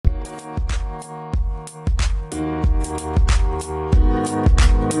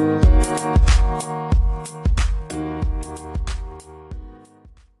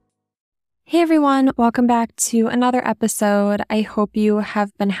everyone, welcome back to another episode. I hope you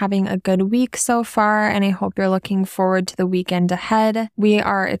have been having a good week so far, and I hope you're looking forward to the weekend ahead. We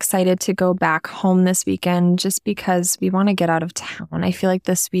are excited to go back home this weekend just because we want to get out of town. I feel like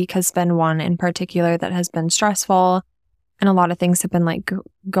this week has been one in particular that has been stressful, and a lot of things have been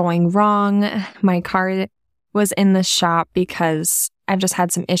going wrong. My car was in the shop because I've just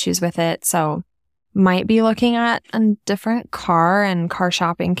had some issues with it, so might be looking at a different car, and car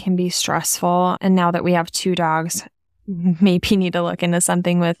shopping can be stressful. And now that we have 2 dogs, maybe need to look into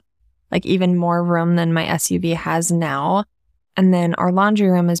something with even more room than my SUV has now. And then our laundry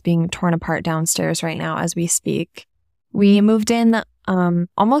room is being torn apart downstairs right now as we speak. We moved in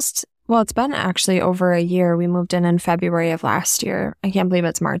it's been actually over a year. We moved in February of last year. I can't believe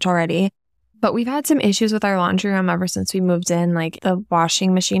it's March already. But we've had some issues with our laundry room ever since we moved in. The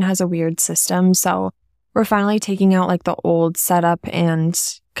washing machine has a weird system. So we're finally taking out the old setup and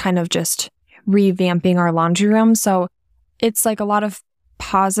kind of just revamping our laundry room. So it's a lot of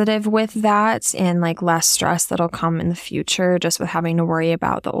positive with that and less stress that'll come in the future just with having to worry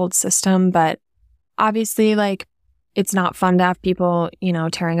about the old system. But obviously it's not fun to have people,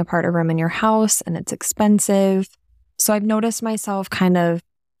 tearing apart a room in your house, and it's expensive. So I've noticed myself kind of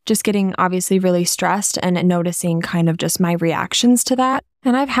just getting obviously really stressed and noticing kind of just my reactions to that.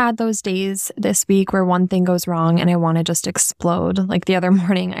 And I've had those days this week where one thing goes wrong and I want to just explode. The other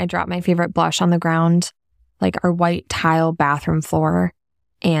morning, I dropped my favorite blush on the ground, our white tile bathroom floor.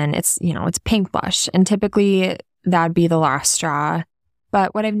 And it's pink blush. And typically that'd be the last straw.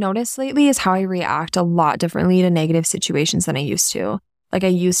 But what I've noticed lately is how I react a lot differently to negative situations than I used to. I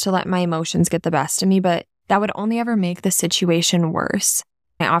used to let my emotions get the best of me, but that would only ever make the situation worse.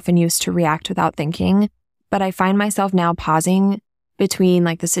 I often used to react without thinking, but I find myself now pausing between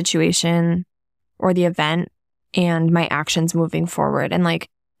the situation or the event and my actions moving forward, and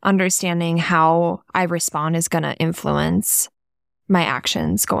understanding how I respond is going to influence my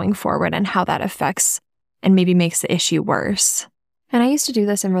actions going forward and how that affects and maybe makes the issue worse. And I used to do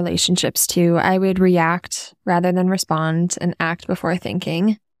this in relationships too. I would react rather than respond and act before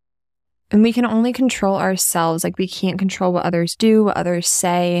thinking. And we can only control ourselves. We can't control what others do, what others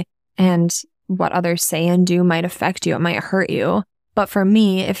say, and what others say and do might affect you. It might hurt you. But for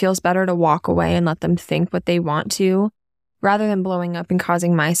me, it feels better to walk away and let them think what they want to, rather than blowing up and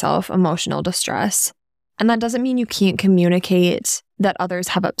causing myself emotional distress. And that doesn't mean you can't communicate that others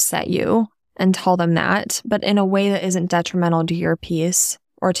have upset you and tell them that, but in a way that isn't detrimental to your peace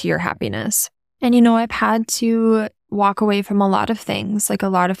or to your happiness. And I've had to walk away from a lot of things, a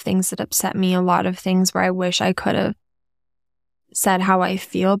lot of things that upset me, a lot of things where I wish I could have said how I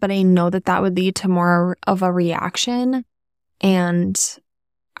feel, but I know that would lead to more of a reaction. And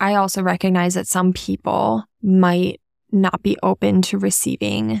I also recognize that some people might not be open to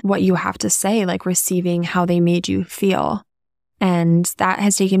receiving what you have to say, receiving how they made you feel. And that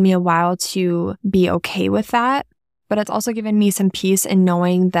has taken me a while to be okay with that. But it's also given me some peace in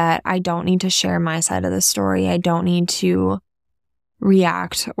knowing that I don't need to share my side of the story. I don't need to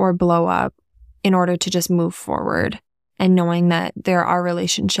react or blow up in order to just move forward. And knowing that there are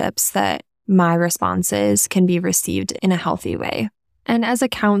relationships that my responses can be received in a healthy way. And as a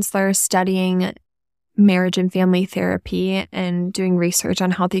counselor studying marriage and family therapy and doing research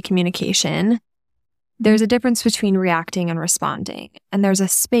on healthy communication, there's a difference between reacting and responding. And there's a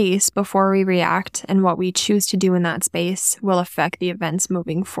space before we react, and what we choose to do in that space will affect the events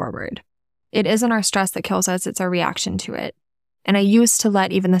moving forward. It isn't our stress that kills us, it's our reaction to it. And I used to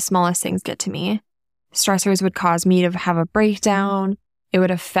let even the smallest things get to me. Stressors would cause me to have a breakdown. It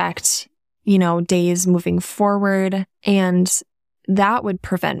would affect, days moving forward. And that would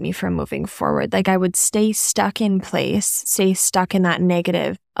prevent me from moving forward. I would stay stuck in place, stay stuck in that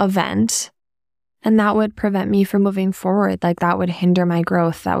negative event. And that would prevent me from moving forward. That would hinder my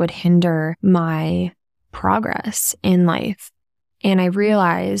growth. That would hinder my progress in life. And I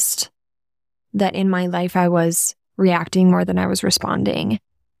realized that in my life, I was reacting more than I was responding.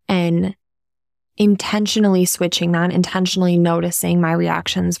 And intentionally switching that, intentionally noticing my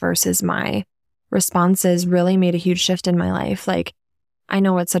reactions versus my responses really made a huge shift in my life. I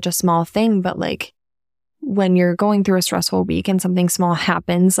know it's such a small thing, but when you're going through a stressful week and something small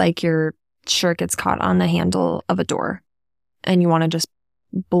happens, your shirt gets caught on the handle of a door and you want to just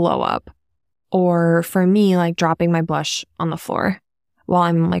blow up. Or for me, dropping my blush on the floor while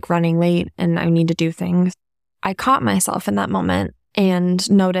I'm running late and I need to do things. I caught myself in that moment and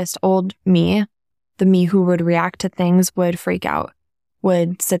noticed old me, the me who would react to things, would freak out,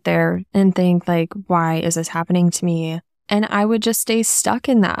 would sit there and think why is this happening to me? And I would just stay stuck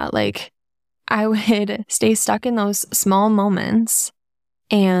in that. I would stay stuck in those small moments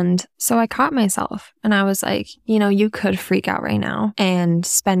And so I caught myself and I was like, you could freak out right now and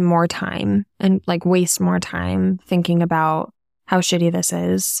spend more time and like waste more time thinking about how shitty this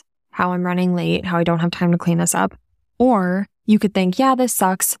is, how I'm running late, how I don't have time to clean this up. Or you could think, yeah, this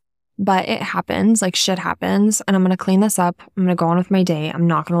sucks, but it happens, like shit happens, and I'm going to clean this up. I'm going to go on with my day. I'm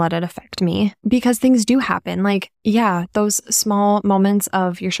not going to let it affect me because things do happen. Like, yeah, those small moments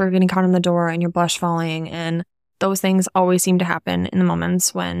of your shirt getting caught in the door and your blush falling, and those things always seem to happen in the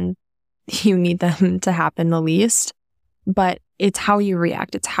moments when you need them to happen the least. But it's how you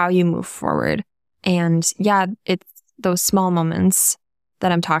react. It's how you move forward. And yeah, it's those small moments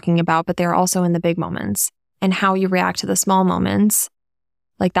that I'm talking about, but they're also in the big moments. And how you react to the small moments,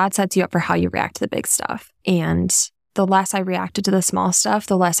 like that sets you up for how you react to the big stuff. And the less I reacted to the small stuff,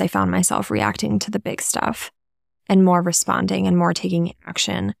 the less I found myself reacting to the big stuff and more responding and more taking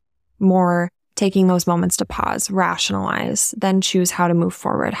action, more taking those moments to pause, rationalize, then choose how to move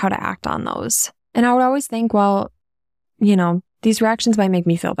forward, how to act on those. And I would always think, well, these reactions might make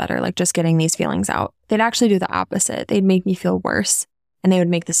me feel better, like just getting these feelings out. They'd actually do the opposite. They'd make me feel worse and they would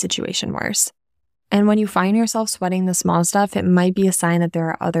make the situation worse. And when you find yourself sweating the small stuff, it might be a sign that there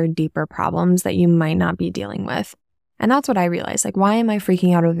are other deeper problems that you might not be dealing with. And that's what I realized. Like, why am I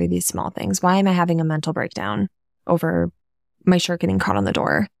freaking out over these small things? Why am I having a mental breakdown over my shirt getting caught on the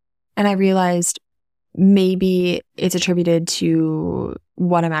door? And I realized maybe it's attributed to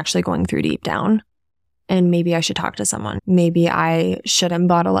what I'm actually going through deep down. And maybe I should talk to someone. Maybe I shouldn't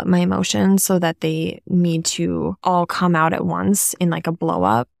bottle up my emotions so that they need to all come out at once in like a blow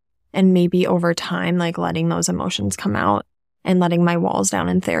up. And maybe over time, like letting those emotions come out and letting my walls down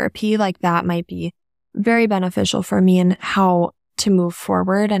in therapy, like that might be very beneficial for me in how to move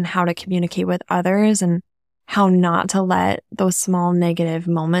forward and how to communicate with others and how not to let those small negative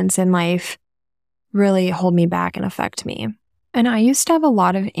moments in life really hold me back and affect me. And I used to have a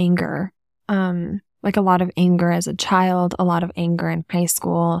lot of anger, like a lot of anger as a child, a lot of anger in high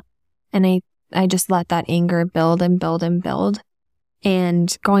school. And I just let that anger build and build and build.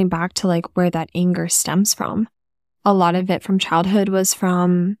 And going back to like where that anger stems from, a lot of it from childhood was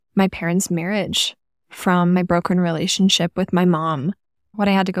from my parents' marriage, from my broken relationship with my mom, what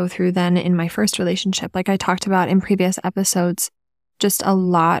I had to go through then in my first relationship. Like I talked about in previous episodes, just a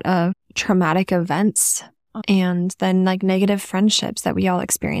lot of traumatic events and then like negative friendships that we all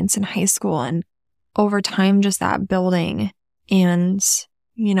experience in high school. And over time, just that building. And,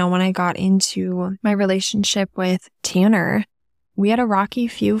 when I got into my relationship with Tanner, we had a rocky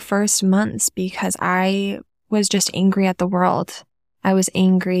few first months because I was just angry at the world. I was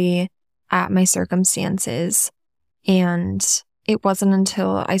angry at my circumstances. And it wasn't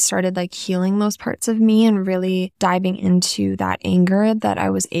until I started like healing those parts of me and really diving into that anger that I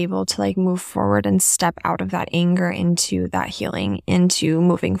was able to like move forward and step out of that anger into that healing, into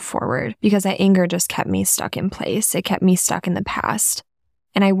moving forward, because that anger just kept me stuck in place. It kept me stuck in the past.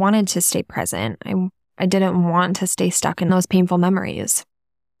 And I wanted to stay present. I didn't want to stay stuck in those painful memories.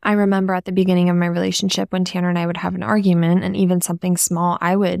 I remember at the beginning of my relationship when Tanner and I would have an argument, and even something small,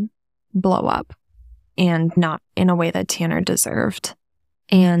 I would blow up, and not in a way that Tanner deserved.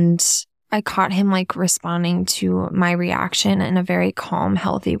 And I caught him like responding to my reaction in a very calm,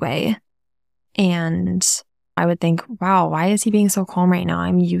 healthy way. And I would think, wow, why is he being so calm right now?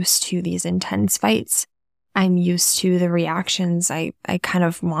 I'm used to these intense fights. I'm used to the reactions. I kind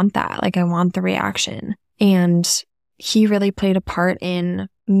of want that. Like I want the reaction. And he really played a part in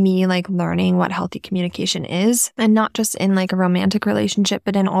me like learning what healthy communication is, and not just in like a romantic relationship,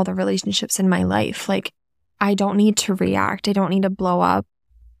 but in all the relationships in my life. Like I don't need to react. I don't need to blow up.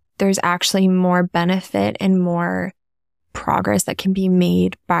 There's actually more benefit and more progress that can be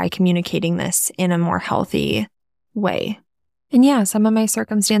made by communicating this in a more healthy way. And yeah, some of my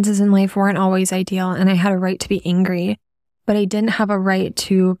circumstances in life weren't always ideal, and I had a right to be angry, but I didn't have a right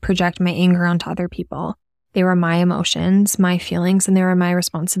to project my anger onto other people. They were my emotions, my feelings, and they were my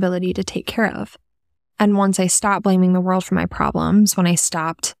responsibility to take care of. And once I stopped blaming the world for my problems, when I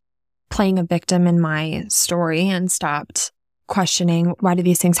stopped playing a victim in my story and stopped questioning, why do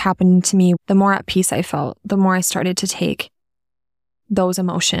these things happen to me, the more at peace I felt, the more I started to take those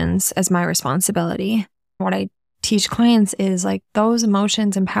emotions as my responsibility. What I teach clients is like those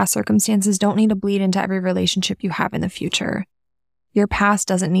emotions and past circumstances don't need to bleed into every relationship you have in the future. Your past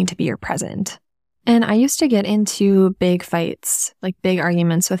doesn't need to be your present. And I used to get into big fights, like big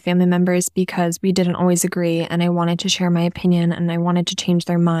arguments with family members because we didn't always agree, and I wanted to share my opinion and I wanted to change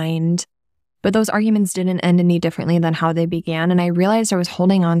their mind. But those arguments didn't end any differently than how they began, and I realized I was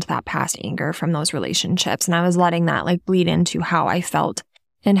holding on to that past anger from those relationships, and I was letting that like bleed into how I felt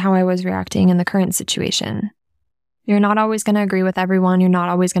and how I was reacting in the current situation. You're not always going to agree with everyone. You're not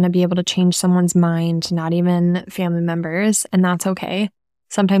always going to be able to change someone's mind, not even family members, and that's okay.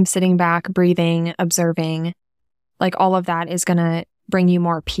 Sometimes sitting back, breathing, observing, like all of that is going to bring you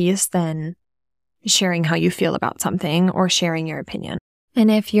more peace than sharing how you feel about something or sharing your opinion. And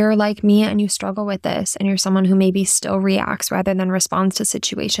if you're like me and you struggle with this and you're someone who maybe still reacts rather than responds to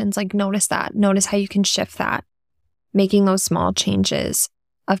situations, like notice that. Notice how you can shift that. Making those small changes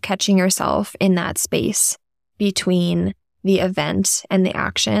of catching yourself in that space between the event and the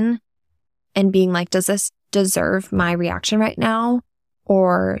action and being like, does this deserve my reaction right now?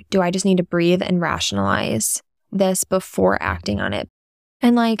 Or do I just need to breathe and rationalize this before acting on it?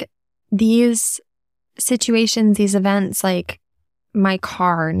 And like these situations, these events, like my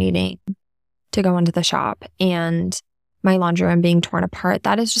car needing to go into the shop and my laundry room being torn apart,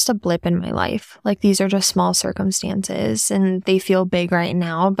 that is just a blip in my life. Like these are just small circumstances and they feel big right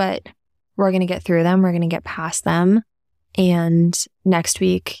now, but we're going to get through them. We're going to get past them. And next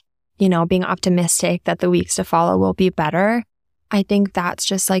week, being optimistic that the weeks to follow will be better. I think that's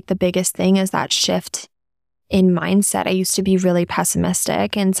just like the biggest thing is that shift in mindset. I used to be really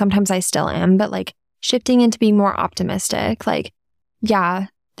pessimistic and sometimes I still am, but like shifting into being more optimistic, like, yeah,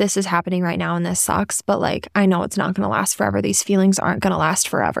 this is happening right now and this sucks, but like, I know it's not going to last forever. These feelings aren't going to last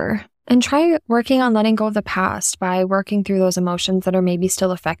forever. And try working on letting go of the past by working through those emotions that are maybe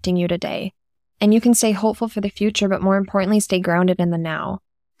still affecting you today. And you can stay hopeful for the future, but more importantly, stay grounded in the now.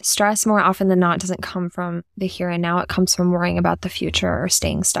 Stress more often than not doesn't come from the here and now. It comes from worrying about the future or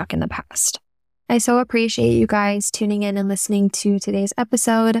staying stuck in the past. I so appreciate you guys tuning in and listening to today's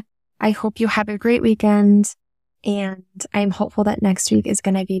episode. I hope you have a great weekend, and I'm hopeful that next week is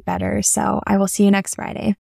going to be better. So I will see you next Friday.